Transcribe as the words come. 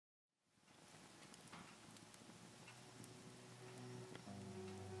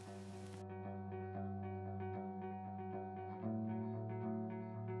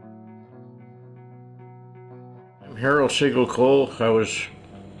Harold Siegel Cole. I've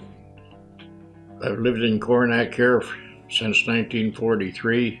lived in Coronach here since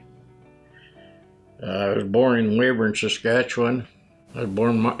 1943. I was born in Weyburn, Saskatchewan. I was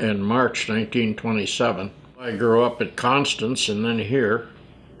born in March 1927. I grew up at Constance and then here.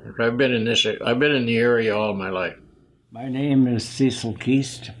 I've been in the area all my life. My name is Cecil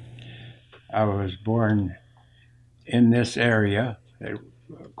Keast. I was born in this area.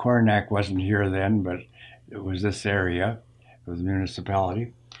 Coronach wasn't here then, but it was this area. It was a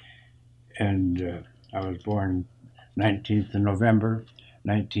municipality. And I was born 19th of November,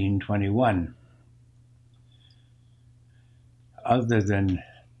 1921. Other than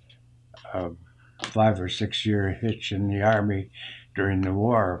a 5 or 6 year hitch in the Army during the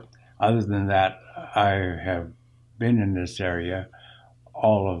war, other than that, I have been in this area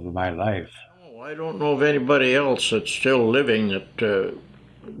all of my life. I don't know of anybody else that's still living that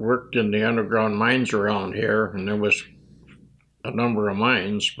worked in the underground mines around here, and there was a number of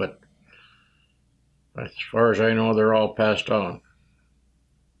mines, but as far as I know, they're all passed on.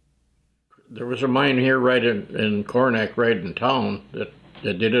 There was a mine here right in Coronach, right in town, that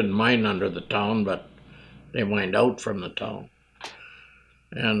they didn't mine under the town, but they mined out from the town.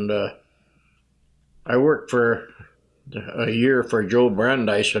 And I worked for a year for Joe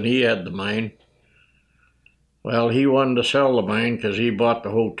Brandeis, and he had the mine. Well, he wanted to sell the mine because he bought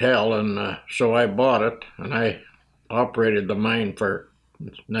the hotel, and so I bought it, and I operated the mine for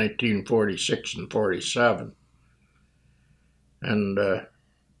 1946 and 47. And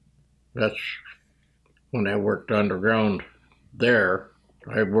that's when I worked underground there.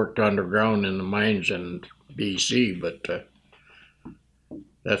 I worked underground in the mines in BC, but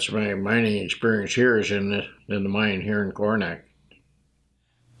that's my mining experience here is in the mine here in Coronach.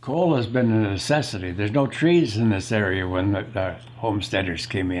 Coal has been a necessity. There's no trees in this area when the homesteaders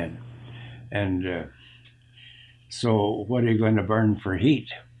came in. And so what are you going to burn for heat?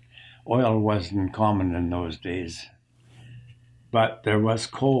 Oil wasn't common in those days. But there was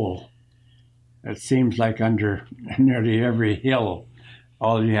coal. It seems like under nearly every hill,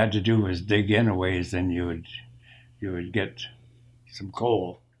 all you had to do was dig in a ways and you would get some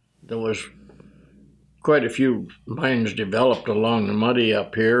coal. There was quite a few mines developed along the Muddy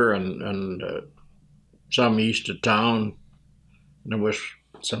up here and some east of town. There was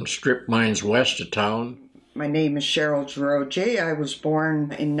some strip mines west of town. My name is Cheryl Giroje. I was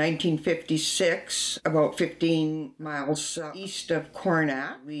born in 1956, about 15 miles east of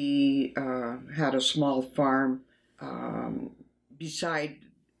Coronach. We had a small farm beside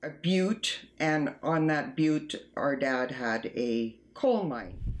a butte, and on that butte our dad had a coal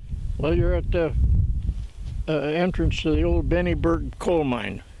mine. Well, you're at the entrance to the old Bennyberg coal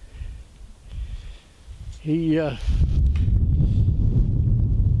mine. He had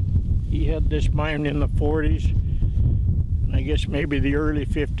this mine in the 40s, and I guess maybe the early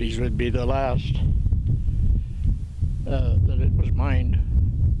 50s would be the last that it was mined.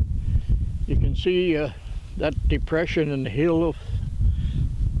 You can see that depression in the hill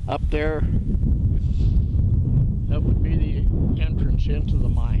up there. That would be the entrance into the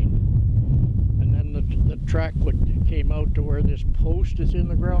mine. And then the track came out to where this post is in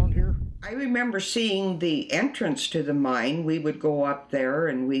the ground here. I remember seeing the entrance to the mine. We would go up there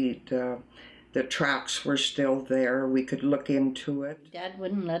and the tracks were still there. We could look into it. Dad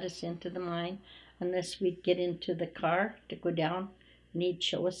wouldn't let us into the mine unless we'd get into the car to go down, and he'd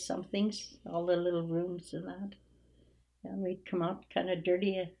show us some things, all the little rooms and that. And we'd come out kind of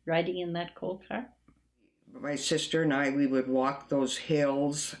dirty riding in that coal car. My sister and I, we would walk those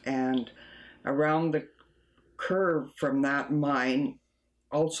hills, and around the curve from that mine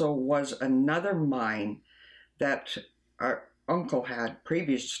also was another mine that our uncle had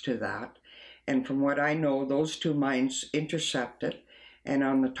previous to that. And from what I know, those two mines intersected, and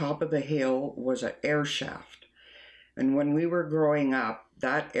on the top of the hill was an air shaft. And when we were growing up,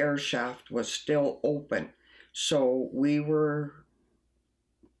 that air shaft was still open. So we were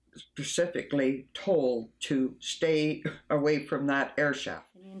specifically told to stay away from that air shaft.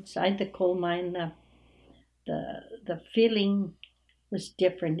 Inside the coal mine, the feeling was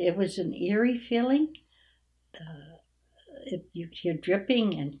different. It was an eerie feeling. You're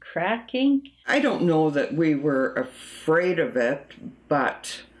dripping and cracking. I don't know that we were afraid of it,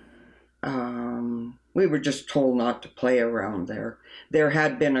 but we were just told not to play around there. There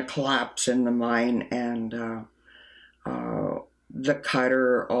had been a collapse in the mine, and the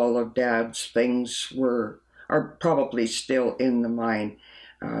cutter, all of Dad's things are probably still in the mine.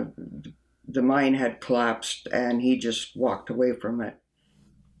 The mine had collapsed, and he just walked away from it.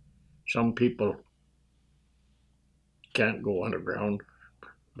 Some people can't go underground,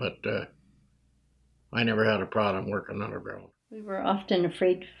 but I never had a problem working underground. We were often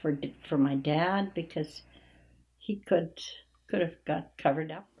afraid for my dad because he could have got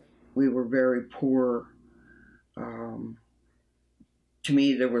covered up. We were very poor. To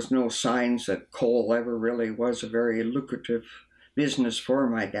me, there was no signs that coal ever really was a very lucrative business for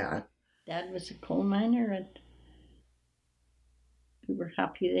my dad. Dad was a coal miner, and we were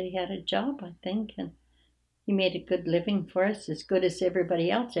happy that he had a job, I think, and he made a good living for us, as good as everybody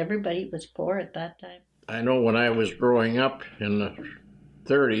else. Everybody was poor at that time. I know when I was growing up in the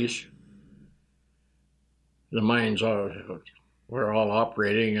 30s, the mines were all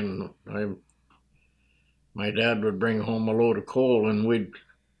operating, and my dad would bring home a load of coal, and we'd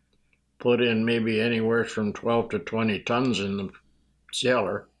put in maybe anywhere from 12 to 20 tons in the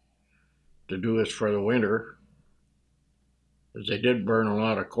cellar to do us for the winter. As they did burn a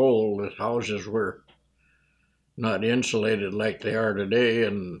lot of coal, the houses were not insulated like they are today,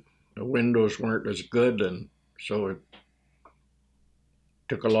 and the windows weren't as good, and so it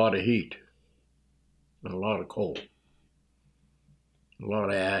took a lot of heat, a lot of coal, a lot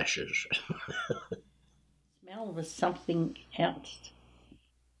of ashes. Smell was something else.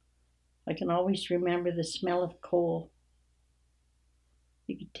 I can always remember the smell of coal.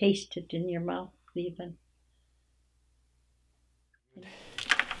 You could taste it in your mouth even.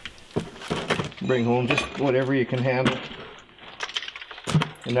 Bring home just whatever you can handle,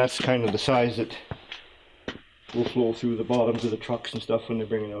 and that's kind of the size that will flow through the bottoms of the trucks and stuff when they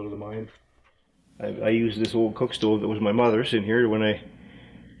bring it out of the mine. I use this old cook stove that was my mother's in here when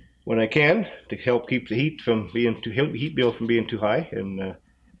I can, to help keep the heat heat bill from being too high, and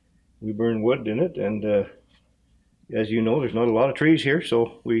we burn wood in it. And as you know, there's not a lot of trees here,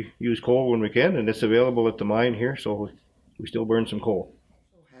 so we use coal when we can, and it's available at the mine here, so we still burn some coal.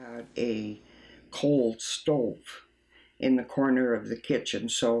 Had a coal stove in the corner of the kitchen,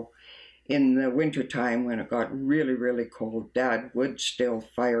 so in the wintertime when it got really, really cold, Dad would still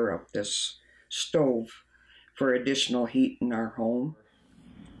fire up this stove for additional heat in our home.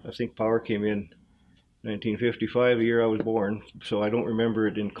 I think power came in 1955, the year I was born, so I don't remember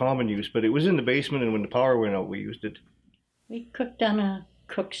it in common use, but it was in the basement, and when the power went out, we used it. We cooked on a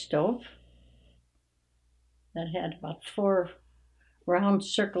cook stove that had about 4 round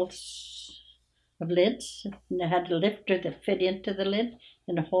circles of lids, and it had a lifter that fit into the lid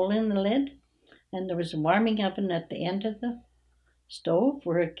and a hole in the lid, and there was a warming oven at the end of the stove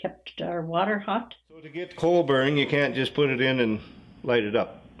where it kept our water hot. So to get coal burning, you can't just put it in and light it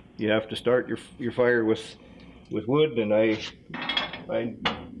up. You have to start your fire with wood, and I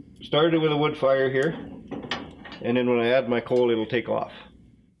started with a wood fire here, and then when I add my coal, it'll take off.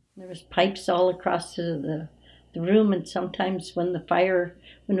 There was pipes all across the room, and sometimes when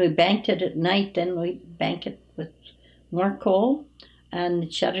we banked it at night, then we bank it with more coal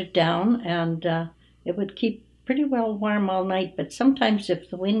and shut it down, and it would keep pretty well warm all night. But sometimes if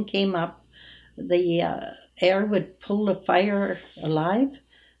the wind came up, the air would pull the fire alive,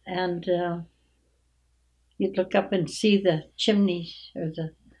 and you'd look up and see the chimneys or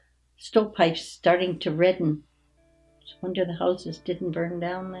the stovepipes starting to redden. I wonder the houses didn't burn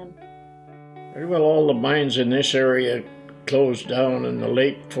down then. Very well, all the mines in this area closed down in the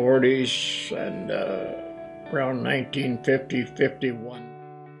late 40s and around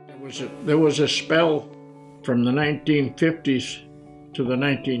 1950-51. There was a spell from the 1950s to the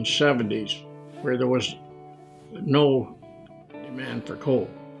 1970s where there was no demand for coal.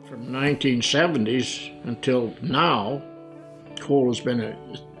 From the 1970s until now, coal has been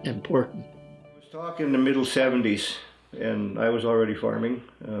important. I was talking in the middle 70s, and I was already farming,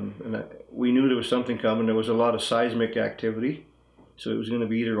 and we knew there was something coming. There was a lot of seismic activity, so it was going to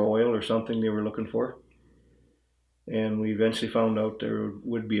be either oil or something they were looking for. And we eventually found out there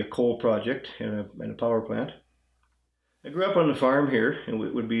would be a coal project and a power plant. I grew up on the farm here, and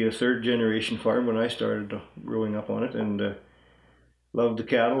it would be a 3rd generation farm when I started growing up on it, and loved the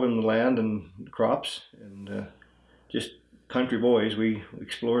cattle and the land and the crops, and just country boys. We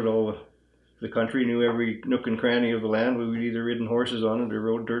explored all the country, knew every nook and cranny of the land. We would either ridden horses on it or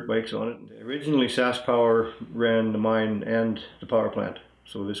rode dirt bikes on it. Originally, Sask Power ran the mine and the power plant,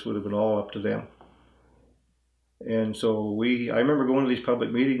 so this would have been all up to them. And so I remember going to these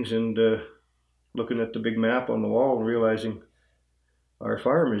public meetings and looking at the big map on the wall and realizing our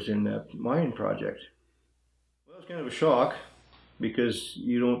farm is in that mine project. Well, it's kind of a shock, because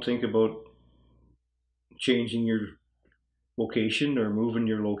you don't think about changing your location or moving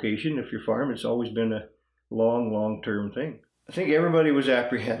your location. If your farm, it's always been a long-term thing. I think everybody was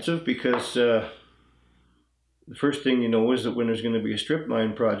apprehensive because the first thing you know is that when there's going to be a strip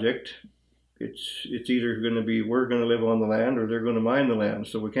mine project, it's either going to be we're going to live on the land or they're going to mine the land,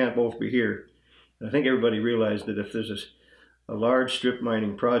 so we can't both be here. I think everybody realized that if there's a large strip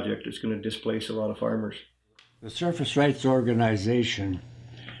mining project, it's going to displace a lot of farmers. The Surface Rights Organization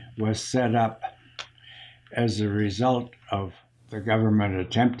was set up as a result of the government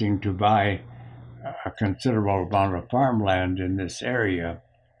attempting to buy a considerable amount of farmland in this area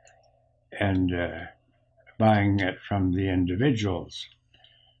and buying it from the individuals.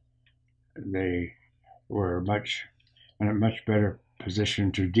 They were in a much better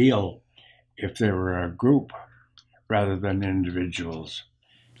position to deal if they were a group rather than individuals.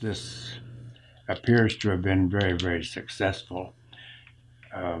 This appears to have been very, very successful.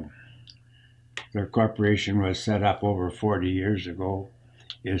 Their corporation was set up over 40 years ago,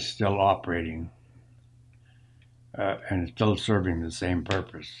 is still operating, and still serving the same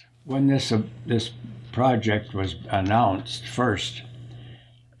purpose. When this project was announced first,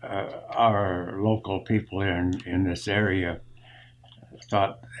 our local people in this area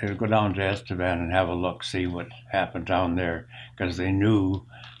thought they'd go down to Estevan and have a look, see what happened down there, because they knew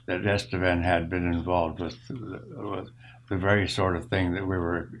that Estevan had been involved with the very sort of thing that we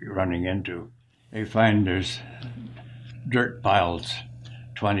were running into. They find there's dirt piles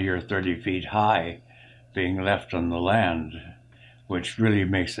 20 or 30 feet high being left on the land, which really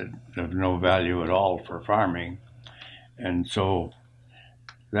makes it of no value at all for farming. And so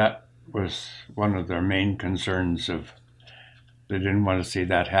that was one of their main concerns. They didn't want to see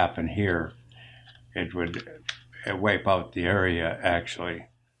that happen here. It would wipe out the area, actually.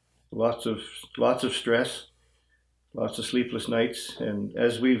 Lots of stress, lots of sleepless nights, and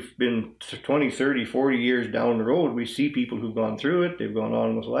as we've been 20, 30, 40 years down the road, we see people who've gone through it, they've gone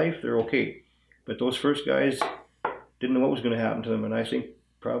on with life, they're okay. But those first guys didn't know what was going to happen to them, and I think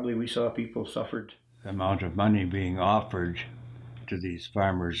probably we saw people suffered. The amount of money being offered to these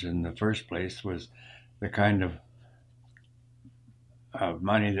farmers in the first place was the kind of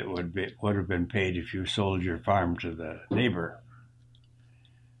money that would have been paid if you sold your farm to the neighbor.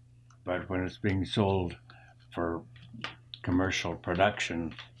 But when it's being sold for commercial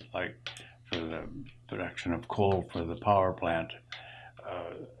production, like for the production of coal for the power plant,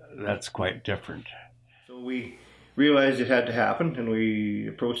 that's quite different. So we realized it had to happen, and we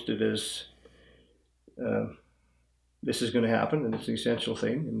approached it as this is going to happen, and it's an essential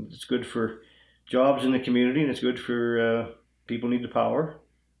thing, and it's good for jobs in the community, and it's good for people need the power.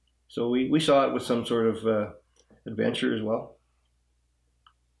 So we saw it with some sort of adventure as well.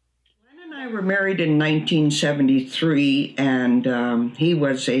 Glenn and I were married in 1973, and he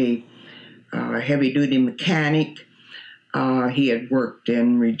was a heavy-duty mechanic. He had worked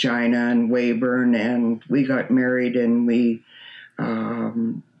in Regina and Weyburn, and we got married, and we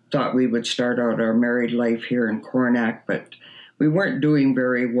thought we would start out our married life here in Coronach, but we weren't doing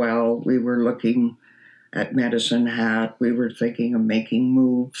very well. We were looking at Medicine Hat. We were thinking of making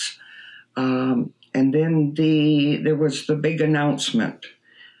moves. And then there was the big announcement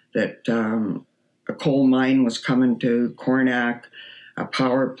that a coal mine was coming to Coronach, a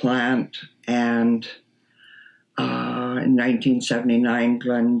power plant, and in 1979,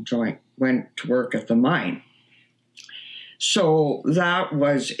 Glenn went to work at the mine. So that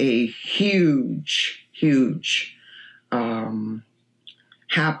was a huge, huge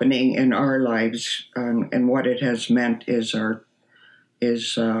happening in our lives, and what it has meant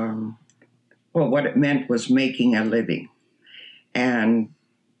what it meant was making a living, and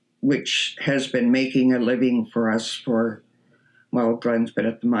which has been making a living for us for, well, Glenn's been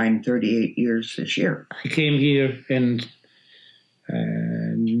at the mine 38 years this year. I came here in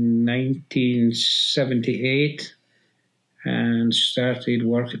 1978 and started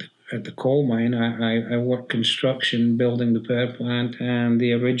work at the coal mine. I worked construction, building the power plant and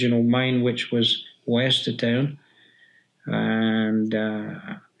the original mine, which was west of town. And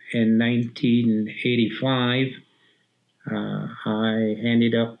in 1985, I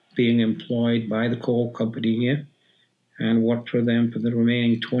ended up being employed by the coal company here and worked for them for the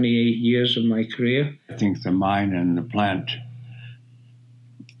remaining 28 years of my career. I think the mine and the plant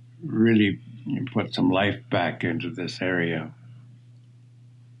really put some life back into this area.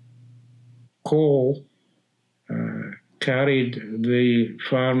 Coal carried the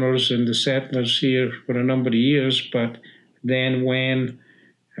farmers and the settlers here for a number of years, but then when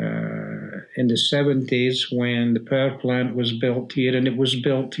in the 70s, when the power plant was built here, and it was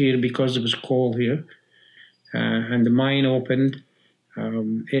built here because there was coal here, and the mine opened,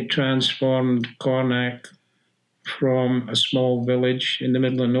 it transformed Coronach from a small village in the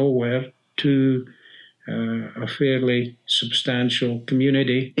middle of nowhere to a fairly substantial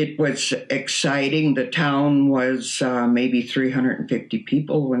community. It was exciting. The town was maybe 350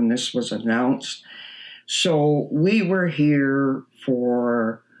 people when this was announced. So we were here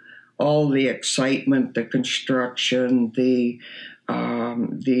for all the excitement, the construction, it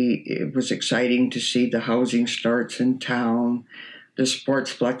was exciting to see the housing starts in town. The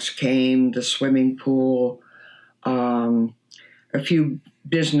sportsplex came, the swimming pool, a few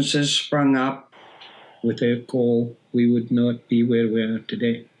businesses sprung up. Without coal, we would not be where we are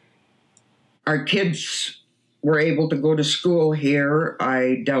today. Our kids were able to go to school here.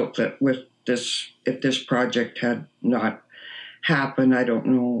 I doubt that if this project had not happened, I don't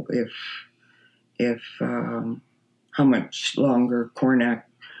know if how much longer Coronach,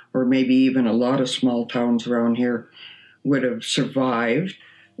 or maybe even a lot of small towns around here, would have survived.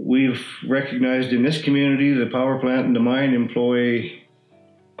 We've recognized in this community the power plant and the mine employ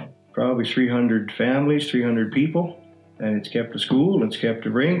probably 300 families, 300 people, and it's kept a school, it's kept a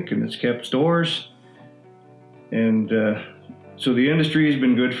rink, and it's kept stores. And so the industry has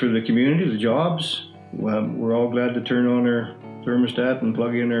been good for the community, the jobs. We're all glad to turn on our thermostat and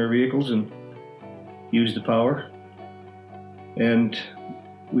plug in our vehicles and use the power. And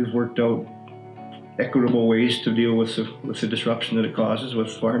we've worked out equitable ways to deal with the disruption that it causes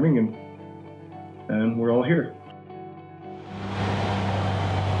with farming, and we're all here.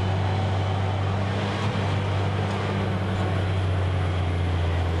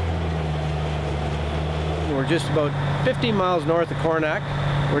 We're just about 15 miles north of Coronach.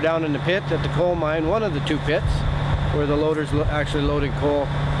 We're down in the pit at the coal mine, one of the two pits, where the loader's actually loading coal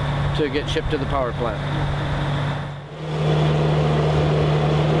to get shipped to the power plant.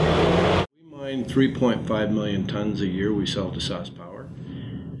 We mine 3.5 million tons a year we sell to SaskPower,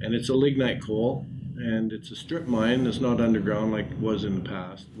 and it's a lignite coal, and it's a strip mine. It's not underground like it was in the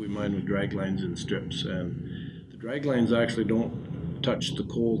past. We mine with drag lines and strips, and the drag lines actually don't touch the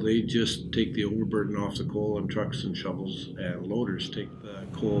coal. They just take the overburden off the coal, and trucks and shovels and loaders take the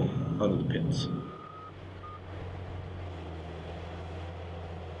coal out of the pits.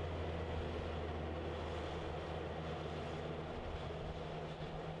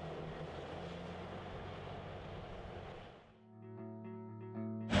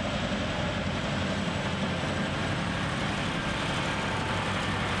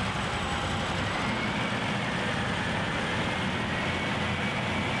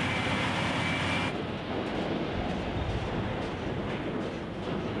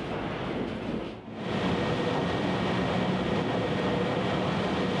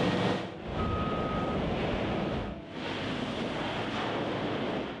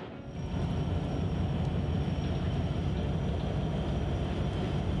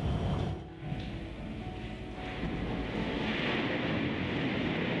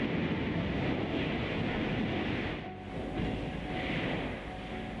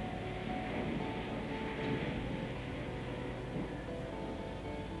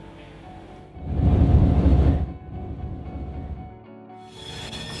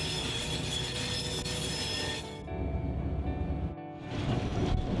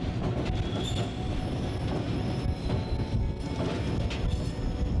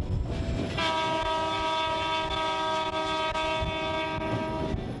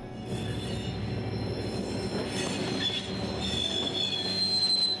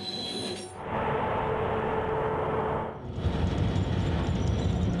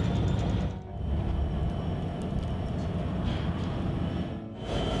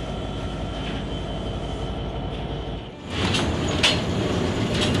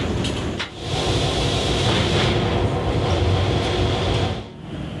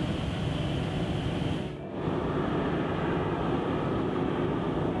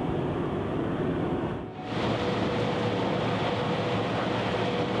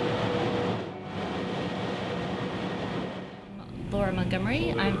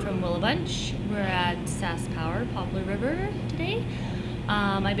 Montgomery. I'm from Willabunch. We're at SaskPower, Poplar River today.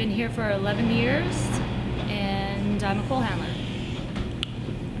 I've been here for 11 years and I'm a coal handler.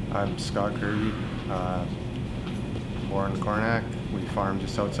 I'm Scott Kirby, born in Coronach. We farm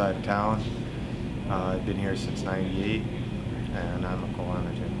just outside of town. I've been here since '98 and I'm a coal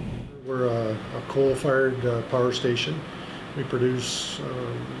handler too. We're a coal-fired power station. We produce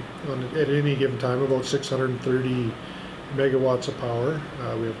at any given time about 630 megawatts of power.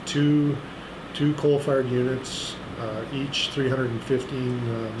 We have two coal-fired units, each 315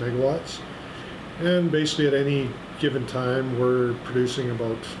 megawatts. And basically at any given time we're producing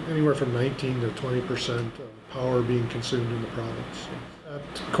about anywhere from 19 to 20% of power being consumed in the province.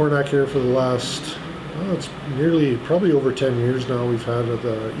 At Coronach here for the last, it's probably over 10 years now, we've had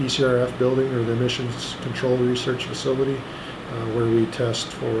the ECRF building, or the Emissions Control Research Facility, where we test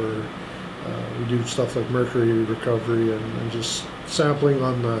for we do stuff like mercury recovery and just sampling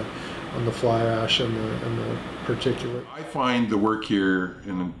on the fly ash and the particulate. I find the work here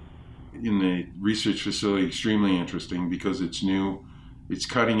in in the research facility extremely interesting because it's new, it's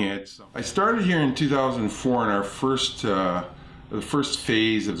cutting edge. I started here in 2004, and our the first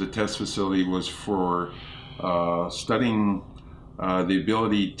phase of the test facility was for studying the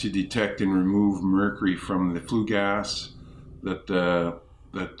ability to detect and remove mercury from the flue gas that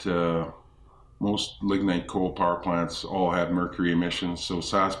most lignite coal power plants all have mercury emissions. So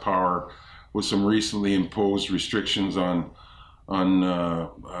SaskPower, with some recently imposed restrictions on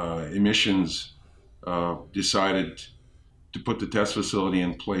emissions, decided to put the test facility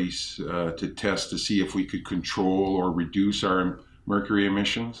in place to test to see if we could control or reduce our mercury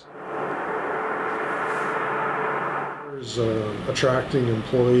emissions. Attracting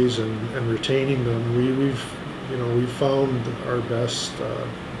employees and retaining them, we've found our best.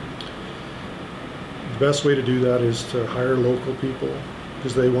 The best way to do that is to hire local people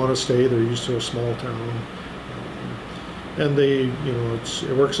because they want to stay. They're used to a small town, and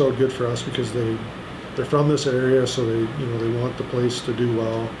it works out good for us because they're from this area, so they want the place to do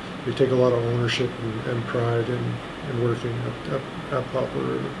well. They take a lot of ownership and pride in working at Poplar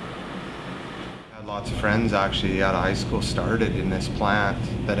River. I had lots of friends actually out of high school started in this plant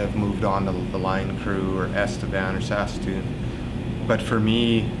that have moved on to the line crew or Estevan or Saskatoon. But for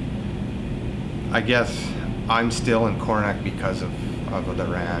me, I guess I'm still in Coronach because of the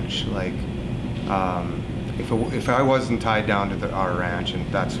ranch. Like, if I wasn't tied down to our ranch, and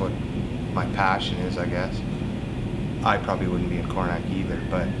that's what my passion is, I guess, I probably wouldn't be in Coronach either.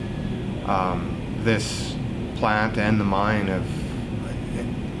 But this plant and the mine have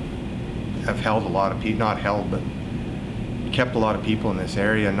held a lot of people, not held, but kept a lot of people in this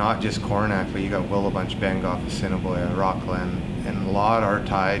area, not just Coronach, but you got Willowbunch, Bengoff, Assiniboia, Rockland, and a lot are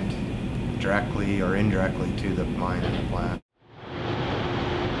tied directly or indirectly to the mine and the plant.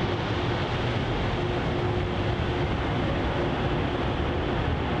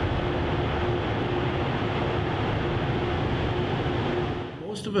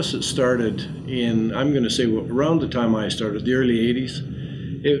 Most of us that started in, I'm going to say around the time I started, the early 80s,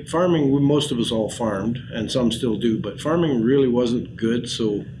 farming, most of us all farmed, and some still do, but farming really wasn't good,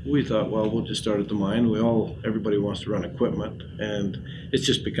 so we thought, well, we'll just start at the mine. Everybody wants to run equipment, and it's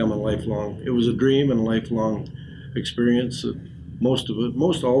just become a lifelong, it was a dream and a lifelong experience that most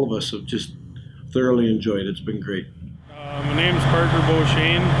all of us have just thoroughly enjoyed. It's been great. My name's Parker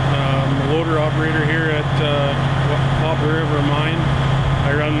Beauchesne. I'm a loader operator here at Poplar River Mine.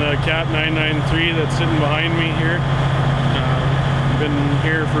 I run the Cat 993 that's sitting behind me here. Been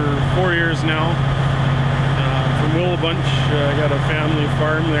here for 4 years now. From Willowbunch, I got a family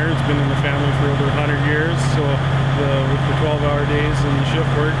farm there. It's been in the family for over 100 years. So with the 12-hour days and the shift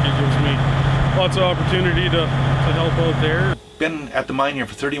work, it gives me lots of opportunity to help out there. Been at the mine here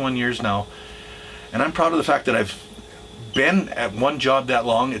for 31 years now, and I'm proud of the fact that I've been at one job that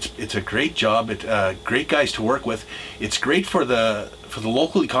long. It's a great job. Great guys to work with. It's great for the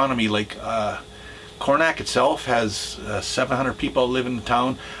local economy. Like Coronach itself has 700 people live in the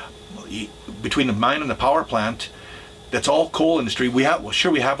town. Between the mine and the power plant, that's all coal industry. We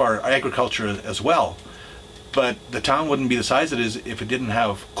have our agriculture as well, but the town wouldn't be the size it is if it didn't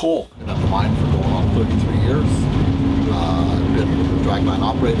have coal. Been at the mine for going on 33 years. I've been a dragline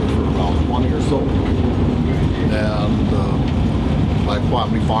operator for around 20 or so. And my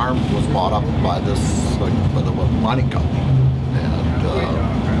family farm was bought up by by the mining company.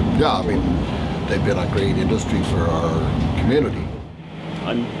 And yeah, I mean, they've been a great industry for our community.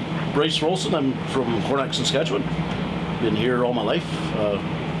 I'm Bryce Rolson. I'm from Coronach, Saskatchewan. Been here all my life.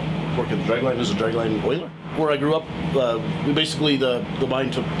 Working the dragline as a dragline oiler. Where I grew up, we basically the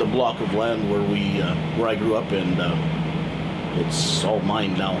mine took the block of land where I grew up, and it's all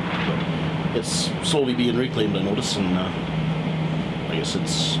mined now. But it's slowly being reclaimed, I notice, and I guess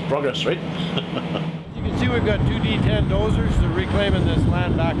it's progress, right? You can see we've got two D10 dozers. They're reclaiming this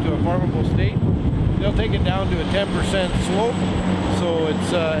land back to a farmable state. They'll take it down to a 10% slope, so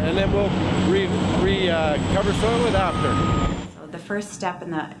it's and then we'll cover soil it after. So the first step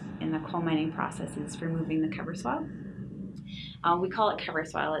in the coal mining process is removing the cover soil. We call it cover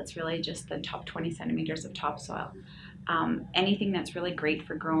soil. It's really just the top 20 centimeters of topsoil. Anything that's really great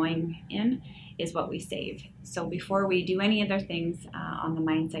for growing in is what we save. So before we do any other things on the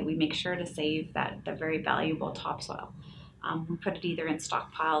mine site, we make sure to save the very valuable topsoil. We put it either in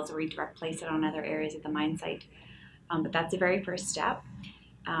stockpiles or we direct place it on other areas of the mine site. But that's the very first step.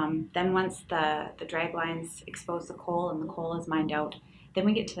 Then once the drag lines expose the coal and the coal is mined out, then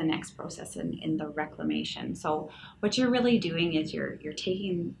we get to the next process in the reclamation. So what you're really doing is you're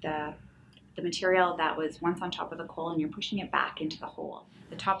taking the material that was once on top of the coal and you're pushing it back into the hole.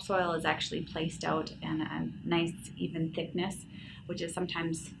 The topsoil is actually placed out in a nice even thickness which is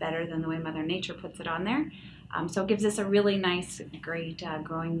sometimes better than the way Mother Nature puts it on there. So it gives us a really nice, great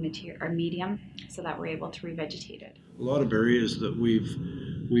growing material or medium, so that we're able to revegetate it. A lot of areas that we've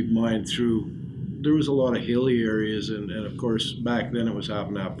mined through, there was a lot of hilly areas, and of course back then it was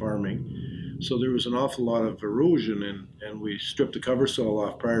half-and-half farming, so there was an awful lot of erosion, and we stripped the cover soil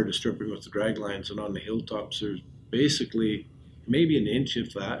off prior to stripping with the drag lines, and on the hilltops there's basically maybe an inch,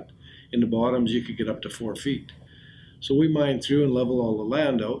 if that. In the bottoms you could get up to 4 feet. So we mined through and level all the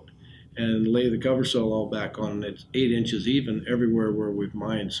land out and lay the cover soil all back on, and it's 8 inches even everywhere where we've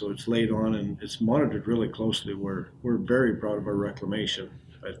mined, so it's laid on and it's monitored really closely. We're very proud of our reclamation.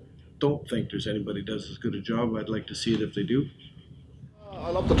 I don't think there's anybody does as good a job. I'd like to see it if they do.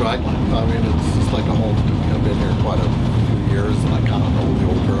 I love the dragline. I mean, it's just like a home to me. I've been here quite a few years, and I kind of know the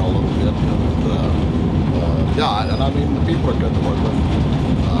older a little bit. And, yeah, and I mean, the people are good to work with.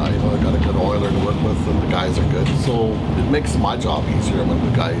 You know, I got a good oiler to work with, and the guys are good. So it makes my job easier when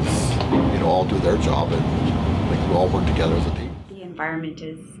the guys, you know, all do their job and like we all work together as a team. The environment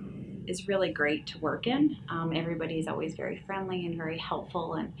is really great to work in. Everybody is always very friendly and very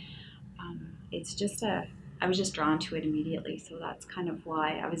helpful, and it's just I was just drawn to it immediately, so that's kind of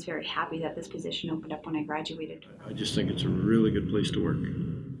why I was very happy that this position opened up when I graduated. I just think it's a really good place to work.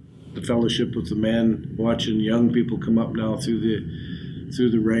 The fellowship with the men, watching young people come up now through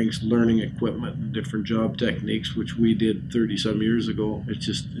the ranks, learning equipment and different job techniques, which we did 30-some years ago.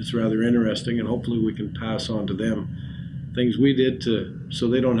 It's rather interesting, and hopefully we can pass on to them things we did so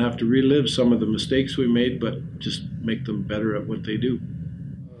they don't have to relive some of the mistakes we made, but just make them better at what they do.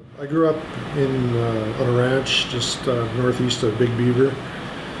 I grew up on a ranch just northeast of Big Beaver,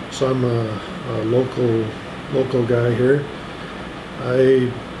 so I'm a local guy here.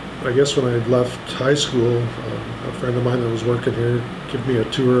 I guess when I left high school, a friend of mine that was working here gave me a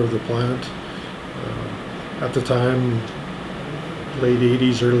tour of the plant. At the time, late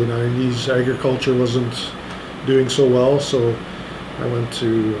 80s, early 90s, agriculture wasn't doing so well, so I went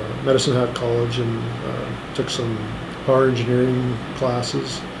to Medicine Hat College and took some power engineering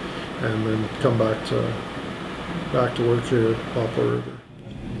classes, and then come back to work here at Poplar River.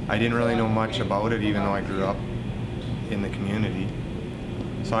 I didn't really know much about it, even though I grew up in the community.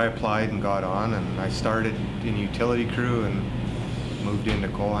 So I applied and got on, and I started in utility crew and moved into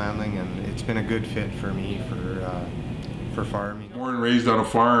coal handling, and it's been a good fit for me for farming. Born and raised on a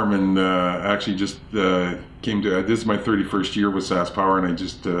farm, and actually just came to, this is my 31st year with SaskPower, and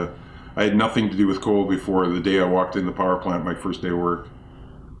I had nothing to do with coal before the day I walked in the power plant, my first day of work.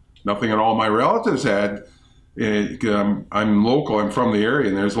 Nothing at all. My relatives had, I'm local, I'm from the area,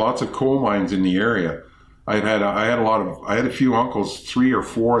 and there's lots of coal mines in the area. I had a few uncles, 3 or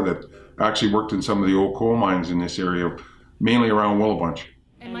 4, that actually worked in some of the old coal mines in this area, mainly around Willowbunch.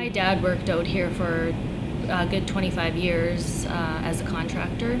 And my dad worked out here for a good 25 years as a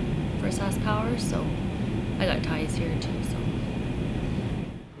contractor for SaskPower, so I got ties here too. So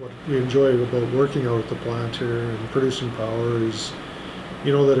what we enjoy about working out at the plant here and producing power is,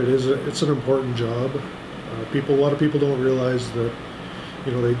 you know, that it's an important job. A lot of people don't realize that,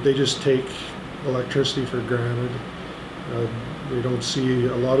 you know, they just take electricity for granted. They don't see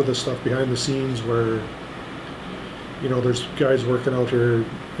a lot of the stuff behind the scenes where, you know, there's guys working out here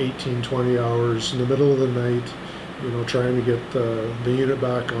 18, 20 hours in the middle of the night, you know, trying to get the unit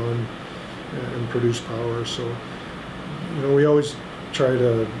back on and produce power. So, you know, we always try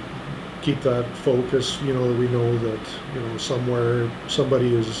to keep that focus, you know, that we know that, you know, somewhere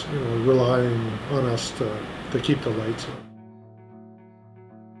somebody is, you know, relying on us to keep the lights on.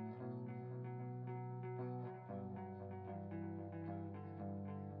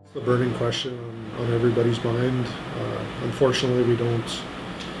 The burning question on everybody's mind. Unfortunately, we don't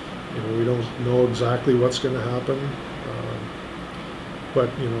know exactly what's going to happen. But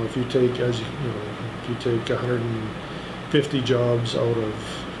you know, if you take 150 jobs out of,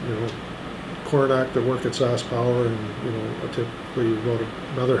 you know, Coronach that work at SaskPower, and you know, typically about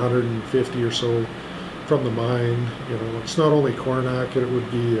another 150 or so from the mine, you know, it's not only Coronach, it would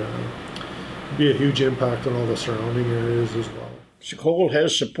be a huge impact on all the surrounding areas as well. Coal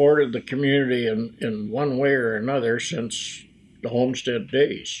has supported the community in one way or another since the homestead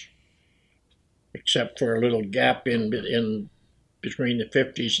days, except for a little gap in between the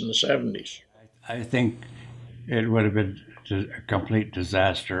 50s and the 70s. I think it would have been a complete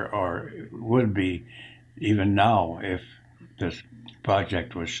disaster, or would be even now, if this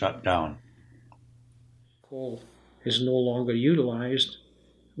project was shut down. Coal is no longer utilized,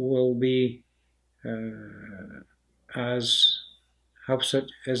 will be have such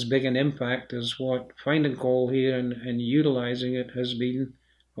as big an impact as what finding coal here and utilizing it has been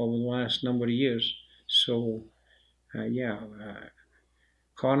over the last number of years. So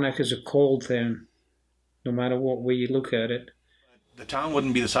Coronach is a coal town, no matter what way you look at it. The town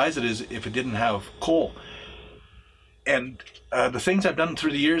wouldn't be the size it is if it didn't have coal. And the things I've done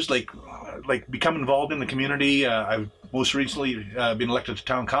through the years, like become involved in the community. I've most recently been elected to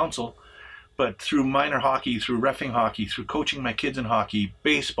town council, but through minor hockey, through reffing hockey, through coaching my kids in hockey,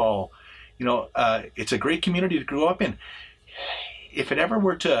 baseball, you know, it's a great community to grow up in. If it ever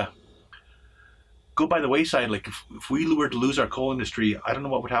were to go by the wayside, like if we were to lose our coal industry, I don't know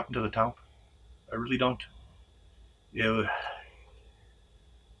what would happen to the town. I really don't. You know,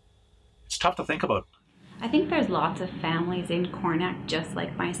 it's tough to think about. I think there's lots of families in Coronach, just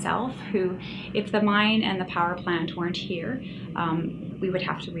like myself, who, if the mine and the power plant weren't here, we would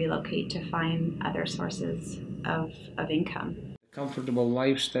have to relocate to find other sources of income. Comfortable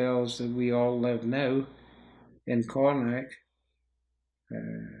lifestyles that we all live now in Coronach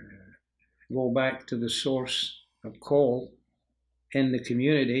go back to the source of coal in the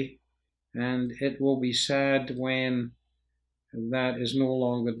community, and it will be sad when that is no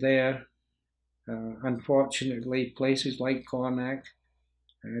longer there. Unfortunately, places like Coronach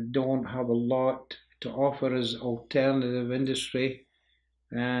don't have a lot to offer as alternative industry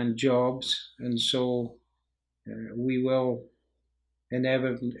and jobs, and so we will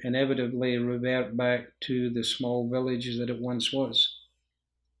inevitably revert back to the small villages that it once was.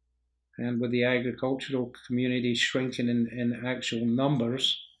 And with the agricultural community shrinking in actual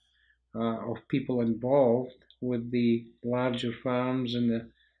numbers of people involved with the larger farms and the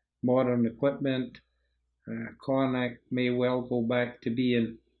modern equipment, Coronach may well go back to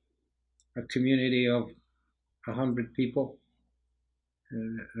being a community of 100 people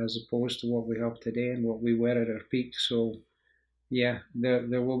as opposed to what we have today and what we were at our peak. So yeah,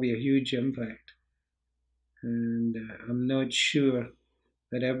 there will be a huge impact, and I'm not sure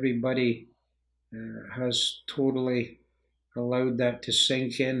that everybody has totally allowed that to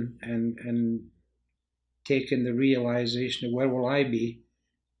sink in and taken the realization of where will I be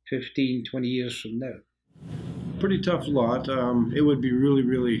 15, 20 years from now. Pretty tough lot. It would be really,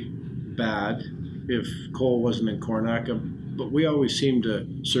 really bad if coal wasn't in Coronach, but we always seem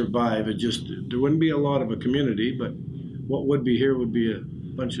to survive. There wouldn't be a lot of a community, but what would be here would be a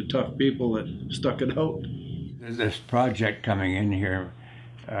bunch of tough people that stuck it out. This project coming in here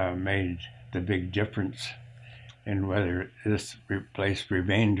made the big difference in whether this place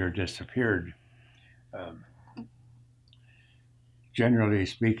remained or disappeared. Generally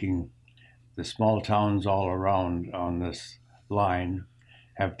speaking, the small towns all around on this line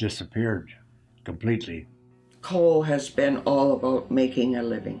have disappeared completely. Coal has been all about making a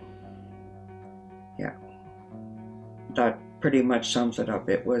living. Yeah, that pretty much sums it up.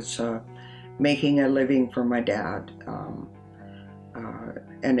 It was making a living for my dad,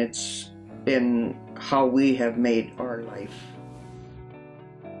 and it's been how we have made our life.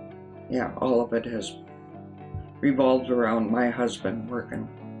 Yeah, all of it has revolved around my husband working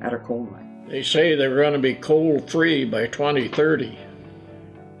at a coal mine. They say they're going to be coal-free by 2030.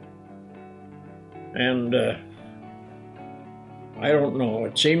 And I don't know.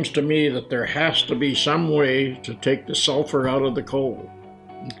 It seems to me that there has to be some way to take the sulfur out of the coal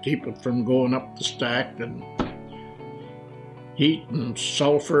and keep it from going up the stack, and heat and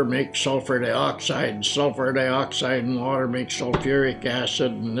sulfur make sulfur dioxide and water makes sulfuric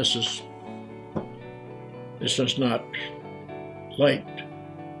acid, and this is not liked.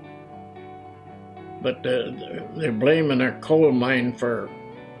 But they're blaming their coal mine for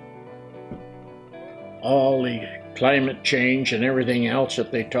all the climate change and everything else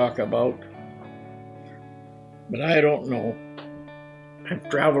that they talk about. But I don't know. I've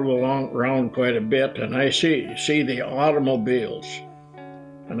traveled around quite a bit, and I see the automobiles.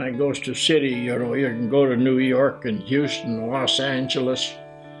 And I goes to city, you know, you can go to New York and Houston, Los Angeles,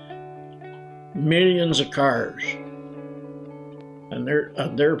 millions of cars, and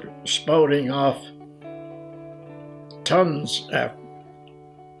they're spouting off tons,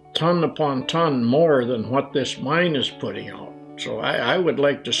 ton upon ton more than what this mine is putting out. So I would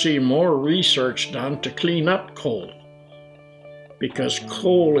like to see more research done to clean up coal, because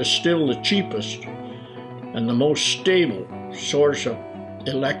coal is still the cheapest and the most stable source of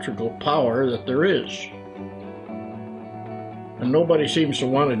electrical power that there is. And nobody seems to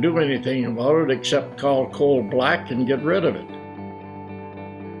want to do anything about it except call coal black and get rid of it.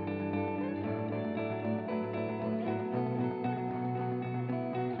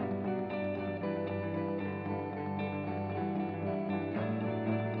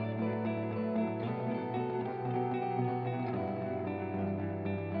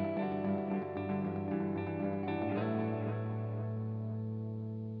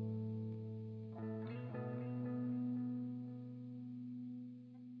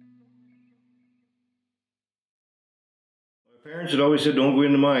 Parents had always said, don't go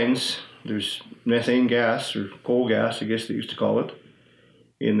in the mines. There's methane gas, or coal gas, I guess they used to call it,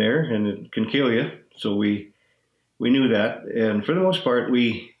 in there, and it can kill you. So we knew that, and for the most part,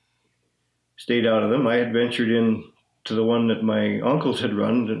 we stayed out of them. I had ventured in to the one that my uncles had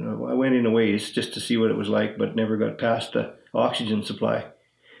run, and I went in a ways just to see what it was like, but never got past the oxygen supply.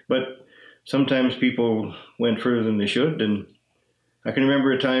 But sometimes people went further than they should, and I can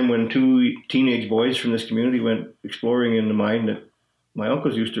remember a time when 2 teenage boys from this community went exploring in the mine that my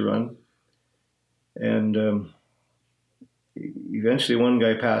uncles used to run, and eventually one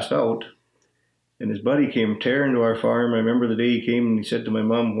guy passed out, and his buddy came tearing to our farm. I remember the day he came and he said to my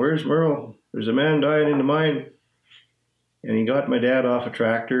mom, "Where's Merle? There's a man dying in the mine." And he got my dad off a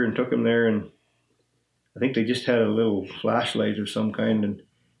tractor and took him there, and I think they just had a little flashlight of some kind, and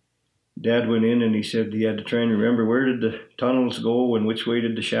Dad went in and he said he had to try and remember where did the tunnels go and which way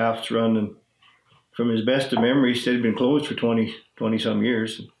did the shafts run, and from his best of memory, he said it'd been closed for 20 some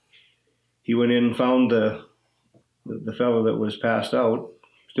years. He went in and found the fellow that was passed out,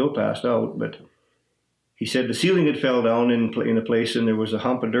 still passed out, but he said the ceiling had fell down in a place, and there was a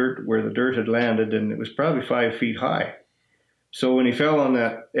hump of dirt where the dirt had landed, and it was probably 5 feet high. So when he fell on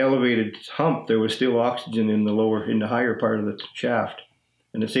that elevated hump, there was still oxygen in the higher part of the shaft,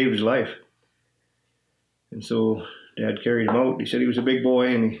 and it saved his life. And so Dad carried him out. He said he was a big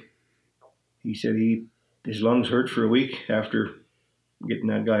boy, and he said his lungs hurt for a week after getting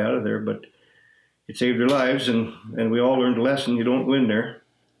that guy out of there, but it saved their lives, and we all learned a lesson. You don't go in there.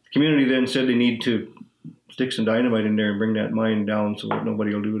 The community then said they need to stick some dynamite in there and bring that mine down so that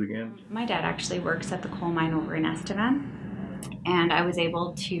nobody will do it again. My dad actually works at the coal mine over in Estevan, and I was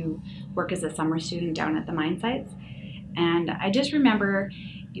able to work as a summer student down at the mine sites. And I just remember,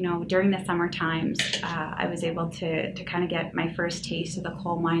 you know, during the summer times, I was able to kind of get my first taste of the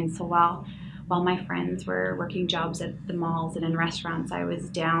coal mine. So while my friends were working jobs at the malls and in restaurants, I was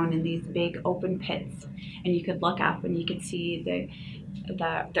down in these big open pits, and you could look up and you could see the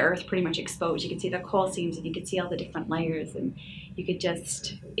earth pretty much exposed. You could see the coal seams, and you could see all the different layers, and you could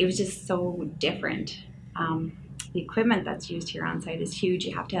it was just so different. The equipment that's used here on site is huge.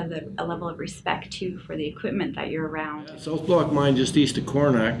 You have to have a level of respect too for the equipment that you're around. Yeah, South Block mine just east of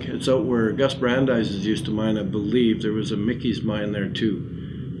Coronach. It's out where Gus Brandeis used to mine, I believe. There was a Mickey's mine there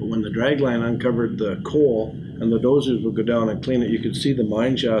too. But when the dragline uncovered the coal and the dozers would go down and clean it, you could see the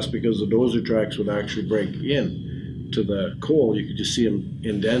mine shafts because the dozer tracks would actually break in to the coal. You could just see them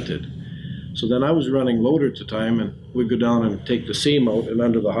indented. So then I was running loader at the time, and we'd go down and take the seam out, and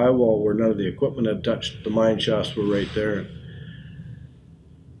under the high wall where none of the equipment had touched, the mine shafts were right there.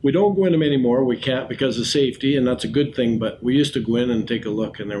 We don't go in them anymore. We can't because of safety, and that's a good thing, but we used to go in and take a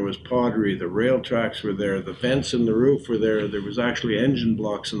look, and there was pottery, the rail tracks were there, the vents in the roof were there, there was actually engine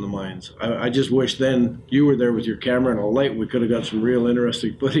blocks in the mines. I just wish then you were there with your camera and a light. We could have got some real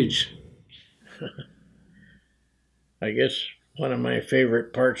interesting footage. I guess one of my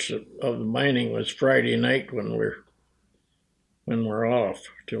favorite parts of the mining was Friday night when we're off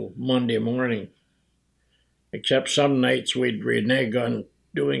till Monday morning. Except some nights we'd renege on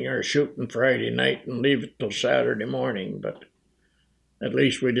doing our shooting Friday night and leave it till Saturday morning, but at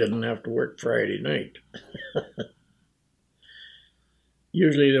least we didn't have to work Friday night.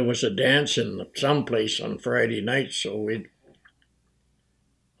 Usually there was a dance in some place on Friday night, so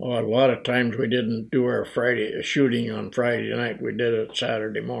a lot of times we didn't do our shooting on Friday night. We did it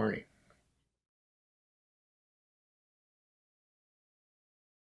Saturday morning.